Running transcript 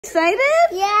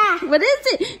Excited? Yeah. What is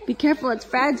it? Be careful, it's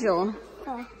fragile.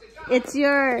 Oh. It's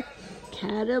your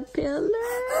caterpillar.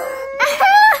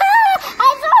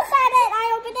 I'm so excited.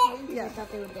 I opened it. Yeah, I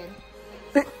thought they were dead.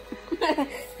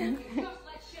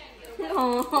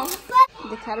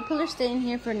 The caterpillar's staying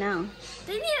here for now.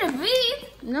 They need to breathe.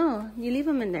 No, you leave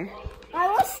them in there. I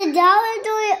want the dollar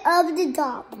doing of the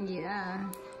dog. Yeah.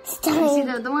 You see Stop.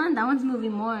 the other one? That one's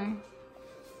moving more.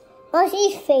 Oh, see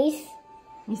his face.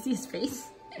 You see his face?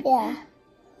 Yeah.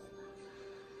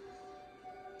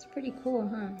 It's pretty cool,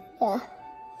 huh? Yeah.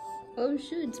 Oh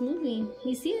shoot, it's moving.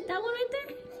 You see it? That one right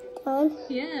there?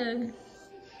 Yeah.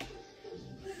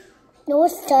 No,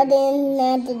 it's starting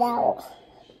and it out.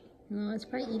 No, it's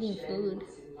probably eating food.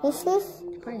 This is?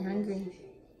 It's probably hungry.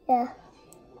 Yeah.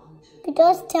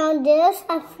 Because down there's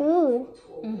have food.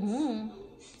 Mm-hmm.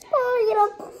 Oh, you know.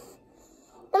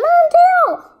 Come on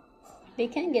down. They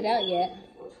can't get out yet.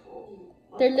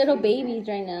 They're little babies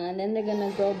right now, and then they're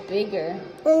gonna grow bigger.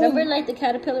 Remember, like the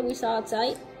caterpillar we saw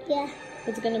outside? Yeah.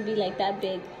 It's gonna be like that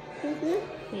big.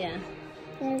 Yeah.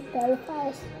 They're very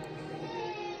fast.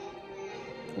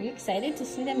 Are you excited to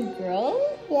see them grow?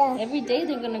 Yeah. Every day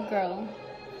they're gonna grow.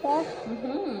 Yeah.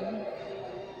 Mm-hmm.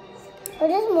 Oh,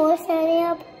 there's more standing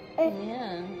up.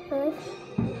 Yeah.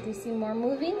 Do you see more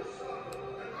moving?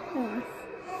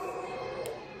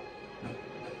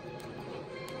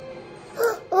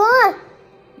 What?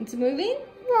 It's moving?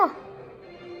 Yeah.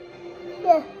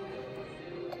 Yeah.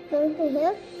 Over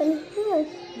here and here.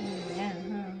 Yeah,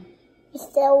 huh? It's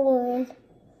still one.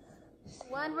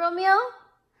 One, Romeo?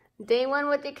 Day one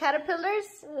with the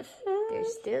caterpillars? They're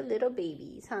still little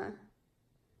babies, huh?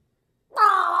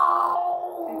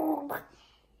 Oh.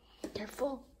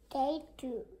 Careful. Day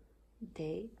two.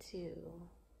 Day two.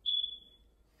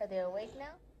 Are they awake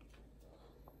now?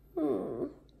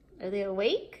 Are they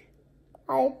awake?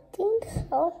 I think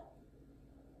so.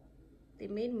 They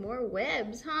made more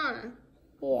webs, huh?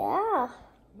 Yeah.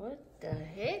 What the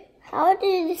heck? How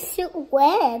did it shoot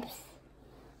webs?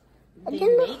 They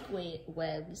make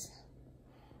webs.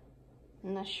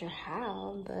 I'm not sure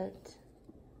how, but...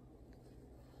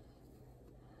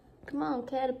 Come on,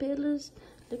 caterpillars.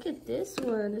 Look at this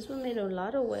one. This one made a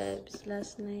lot of webs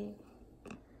last night.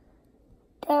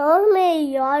 They all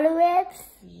made yard webs.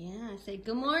 Yeah, say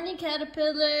good morning,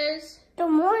 caterpillars. Good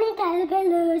morning,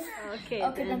 caterpillars. Okay,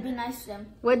 Okay, then be nice to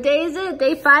them. What day is it?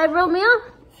 Day 5, Romeo?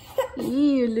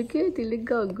 Ew, look at it. Look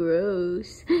how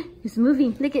gross. It's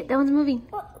moving. Look at that one's moving.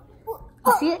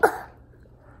 You see it?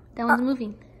 That one's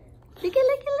moving. Look at,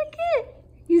 look at, look at.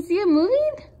 You see it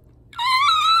moving?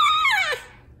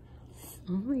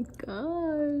 Oh my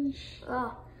gosh.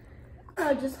 Oh,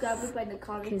 I just got it by the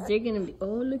collar. Because they're going to be... Oh,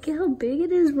 look at how big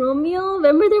it is, Romeo.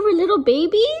 Remember they were little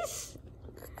babies?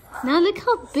 Now look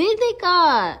how big they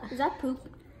got. Is that poop?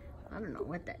 I don't know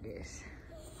what that is.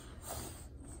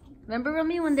 Remember,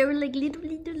 Romeo, when they were like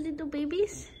little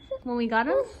babies? When we got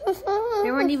them?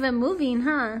 They weren't even moving,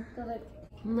 huh?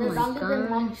 They're longer than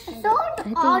mine. So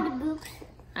all the boops.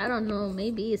 I don't know.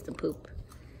 Maybe it's the poop.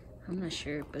 I'm not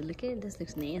sure. But look at it. This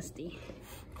looks nasty.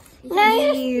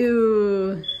 Nice.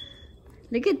 Ew.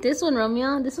 Look at this one,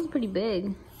 Romeo. This one's pretty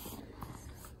big.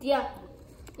 Yeah.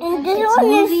 And this It's one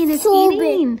moving. is It's so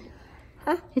eating. big.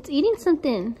 Huh? It's eating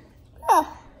something.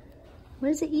 Oh.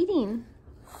 What is it eating?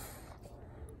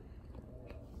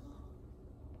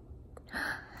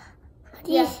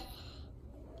 Yeah.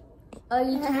 Oh,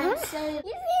 you can't say it.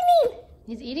 He's eating.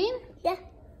 He's eating? Yeah.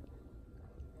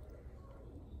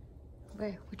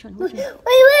 Where? Which one? Wait, Which one?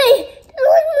 wait. That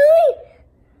one's moving.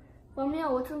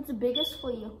 Romeo, which one's the biggest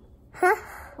for you? Huh?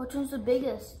 Which one's the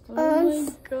biggest? Oh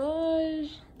my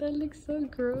gosh. That looks so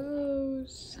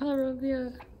gross. Huh,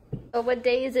 Romeo? Oh, what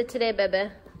day is it today,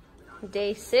 Bebe?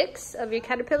 Day 6 of your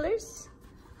caterpillars?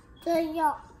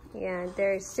 Yeah. Yeah,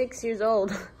 they're 6 years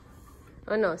old.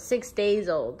 Oh no, 6 days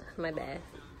old. My bad.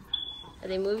 Are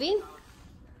they moving?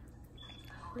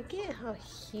 Look at how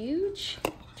huge.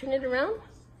 Turn it around.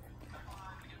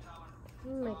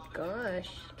 Oh my gosh.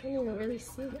 Can't even really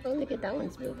see. Oh, look at that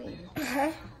one's moving.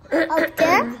 Up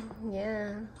there?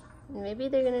 Yeah. Maybe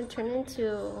they're gonna turn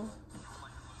into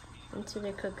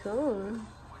their cocoon.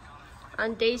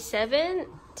 On day 7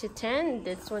 to 10,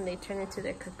 that's when they turn into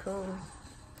their cocoon.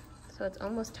 So it's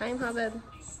almost time, huh, babe?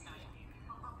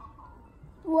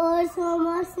 Was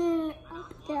almost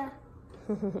up there.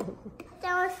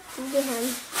 That was him.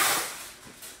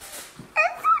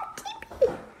 It's so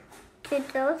creepy.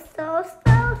 It's so.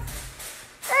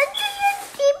 That's just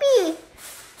creepy.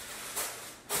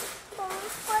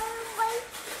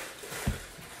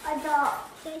 I got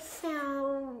day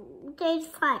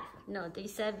 5. No, day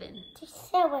 7. Day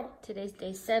 7. Today's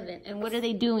day 7. And what are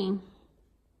they doing?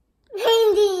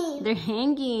 hanging. They're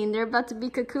hanging. They're about to be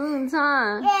cocoons,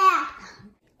 huh? Yeah.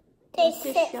 Day Just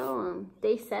 6. show them.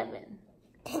 Day 7.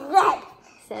 Red.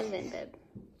 7, babe.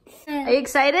 Are you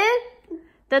excited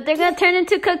that they're gonna turn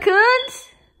into cocoons?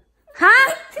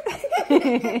 Huh?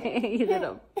 You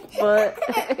little butt.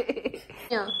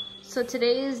 Yeah. So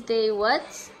today is day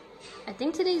what? I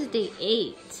think today is day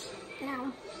 8.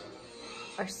 No.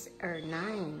 Or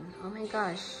 9. Oh my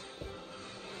gosh.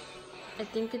 I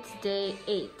think it's day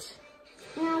 8.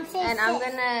 No, say And I'm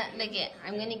 6. gonna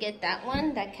I'm gonna get that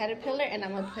one, that caterpillar, and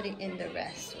I'm gonna put it in the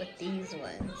rest with these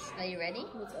ones. Are you ready?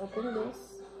 Let's open this.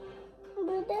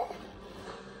 About that.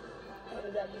 Oh,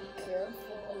 you gotta be careful.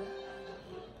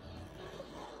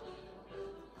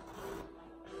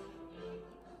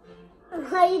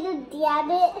 How you gonna dab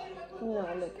it? No,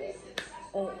 look it.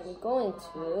 I'm going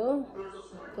to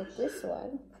get this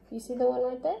one. You see the one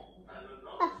right there?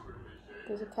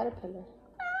 There's a caterpillar.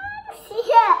 See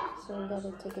it. So we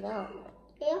gotta take it out.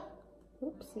 Yeah.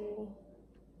 Oopsie.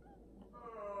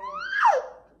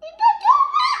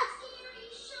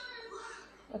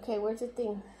 Okay, where's the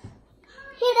thing?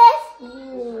 Here it is.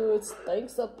 Ooh, it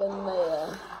stinks up in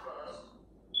there.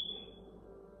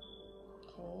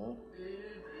 Okay.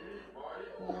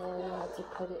 And then we have to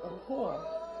put it in here.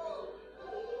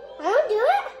 I don't do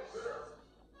it.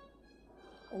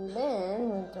 And then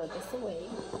we'll throw this away.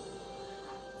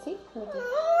 See? Look I at don't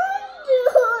do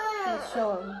Let's it. show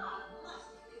them.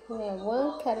 We have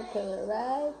one caterpillar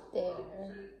right there.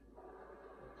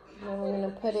 And then we're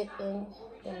gonna put it in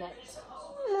the net.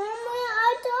 Mama,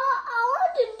 I thought I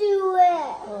want to do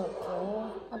it. Okay.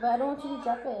 But I don't want you to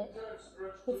drop it.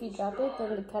 If you drop it, then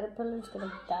the caterpillar is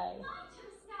gonna die.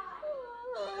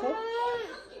 Okay.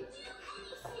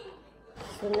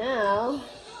 So now,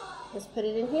 let's put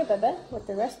it in here, Baba, with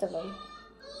the rest of them.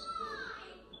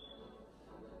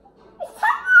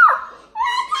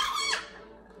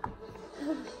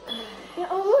 You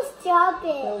almost dropped it.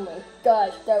 Oh my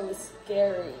gosh, that was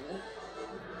scary.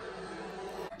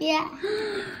 Yeah.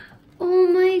 Oh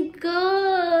my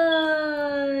gosh.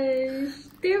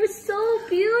 They were so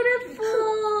beautiful.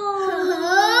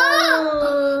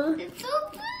 It's so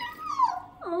beautiful.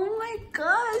 Oh my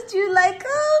gosh, do you like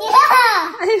them?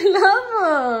 Yeah. I love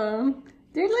them.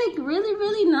 They're like really,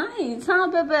 really nice, huh,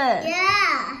 Bebe?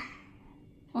 Yeah.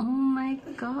 Oh my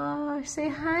gosh. Say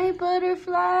hi,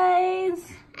 butterflies.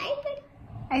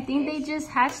 I think they just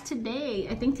hatched today.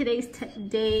 I think today's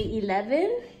day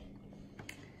 11.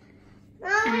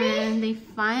 And they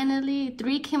finally,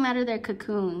 3 came out of their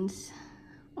cocoons.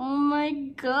 Oh my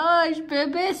gosh,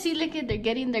 Bebe. See, look at, they're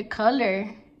getting their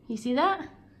color. You see that?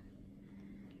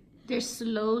 They're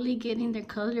slowly getting their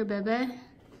color, Bebe.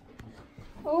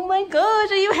 Oh my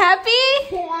gosh, are you happy?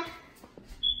 Yeah.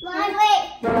 Mom,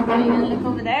 wait. Are you gonna look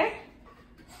over there?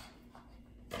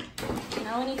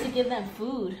 Now we need to give them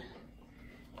food.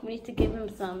 We need to give them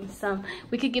some.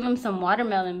 We could give them some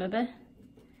watermelon, Bebe.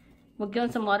 We'll give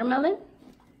them some watermelon.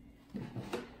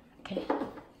 Okay.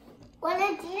 What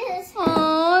is this?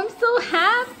 Oh, I'm so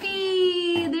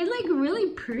happy. They're like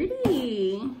really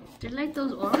pretty. They're like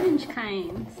those orange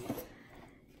kinds.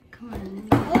 Come on.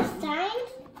 What's time?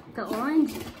 The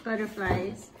orange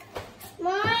butterflies.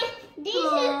 Mom, these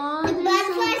Aw, are the they're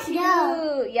butterflies so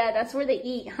go. cute. Yeah, that's where they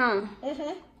eat, huh?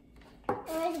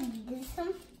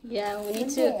 Some. Yeah, we need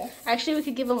to. Yes. Actually, we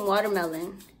could give them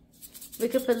watermelon. We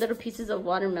could put little pieces of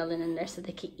watermelon in there so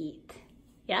they could eat.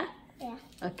 Yeah? Yeah.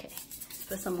 Okay.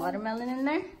 Put some watermelon in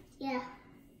there. Yeah.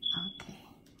 Okay.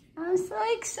 I'm so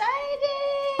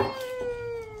excited.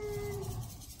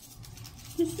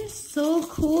 This is so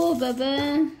cool,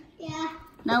 Bebe. Yeah.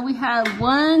 Now we have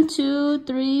 1, 2,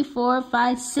 3, 4,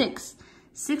 5, 6.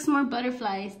 6 more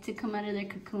butterflies to come out of their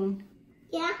cocoon.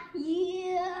 Yeah.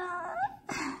 Yeah.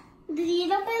 Did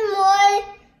you open more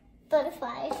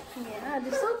butterflies? Yeah,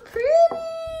 they're so pretty.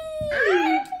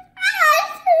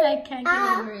 I can't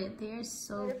get over it. They're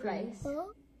so pretty.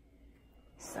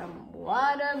 Some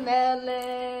watermelon.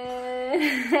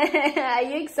 Are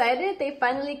you excited? They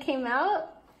finally came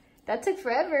out. That took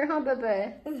forever, huh,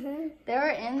 Bebe? They were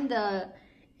in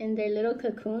their little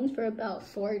cocoons for about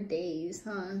 4 days,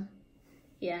 huh?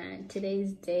 Yeah, and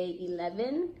today's day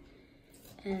 11.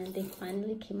 And they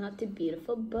finally came out to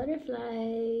beautiful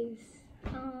butterflies.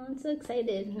 Oh, I'm so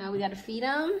excited. Now we gotta feed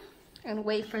them and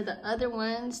wait for the other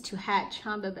ones to hatch,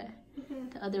 huh, Bebe?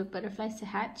 The other butterflies to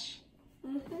hatch.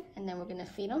 And then we're gonna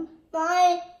feed them.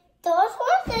 Those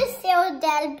ones are still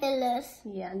caterpillars.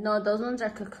 Yeah, no, those ones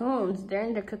are cocoons. They're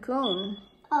in their cocoon.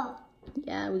 Oh.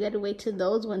 Yeah, we gotta wait till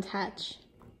those ones hatch.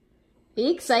 Are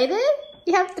you excited?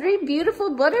 You have 3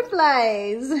 beautiful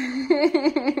butterflies.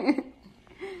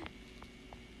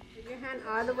 You're hand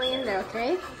all the way in there,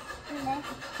 okay?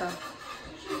 Go.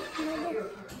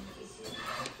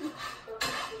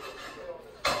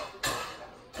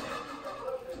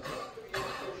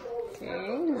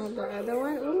 Okay, now the other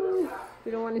one. Ooh,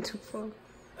 we don't want it to fall.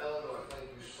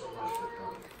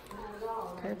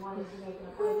 Careful.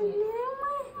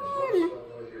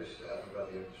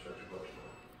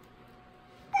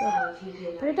 Go.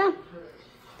 Put it down.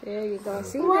 There you go.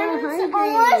 See, they're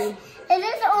hungry. It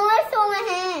is almost on my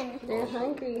hand. They're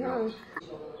hungry, huh?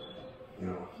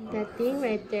 That thing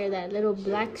right there, that little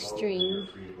black string.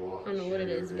 I don't know what it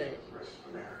is, but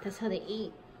that's how they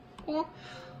eat. Yeah.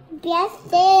 Yes,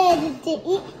 they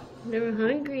eat. They're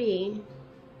hungry.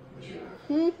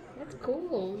 Hmm. That's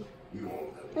cool.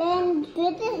 And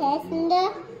put the head in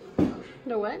there.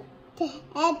 The what? The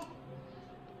head.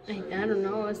 I don't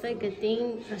know. It's like a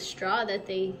thing, a straw that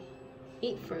they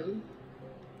eat from.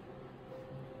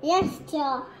 Yes,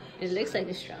 straw. It looks like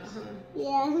a straw, huh?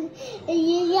 Yeah.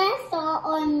 You just saw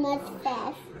on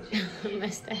mustache.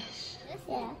 Mustache.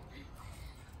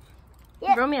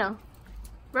 Yeah.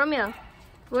 Romeo,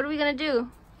 what are we gonna do?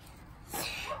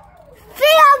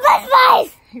 Free our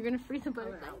butterflies! You're gonna free the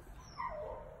butterfly. I'm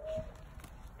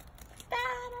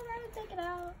gonna take it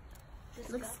out. Just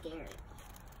looks scared.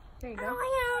 There you I go.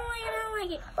 don't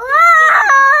like it. Wow,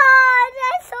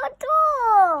 that's so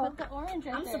cool. Put the orange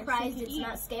right I'm there. surprised so it's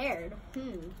not scared.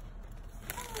 Hmm.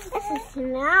 This is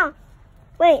smell.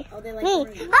 Wait, Oh, they like me.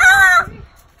 green. Ah!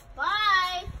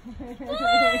 Bye. And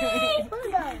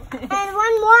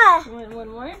one more. One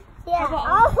more? Yeah,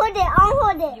 I'll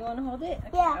hold it. You want to hold it? Okay,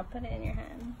 Yeah. I'll put it in your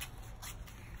hand.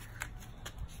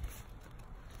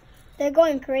 They're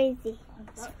going crazy.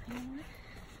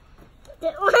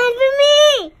 That one for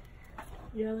me.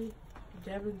 Jelly.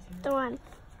 Jabbers. The one.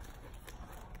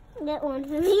 That one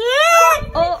for me.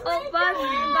 Oh, bye.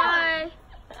 Bye.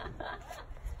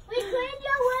 We cleaned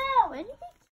your